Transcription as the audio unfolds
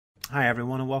Hi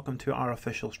everyone and welcome to our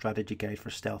official strategy guide for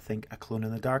Stealthink, A Clone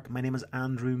in the Dark. My name is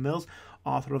Andrew Mills,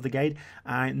 author of the guide,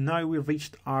 and now we've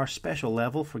reached our special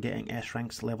level for getting S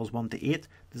ranks levels 1 to 8.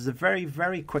 This is a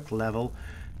very quick level.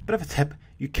 Bit of a tip,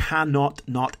 you cannot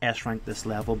not S rank this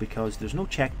level because there's no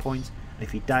checkpoints, and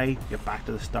if you die, you're back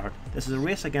to the start. This is a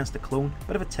race against the clone.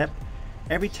 Bit of a tip,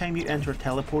 every time you enter a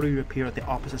teleporter you appear at the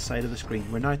opposite side of the screen.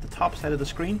 We're now at the top side of the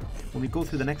screen. When we go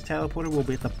through the next teleporter we'll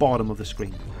be at the bottom of the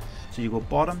screen. So you go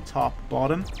bottom, top,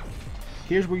 bottom.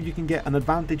 Here's where you can get an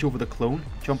advantage over the clone.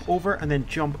 Jump over and then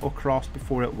jump across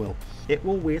before it will. It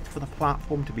will wait for the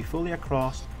platform to be fully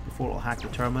across before it will hack the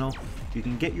terminal. You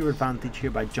can get your advantage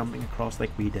here by jumping across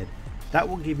like we did. That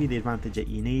will give you the advantage that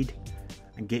you need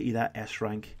and get you that S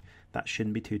rank. That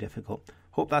shouldn't be too difficult.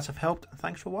 Hope that's of help.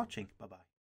 Thanks for watching. Bye bye.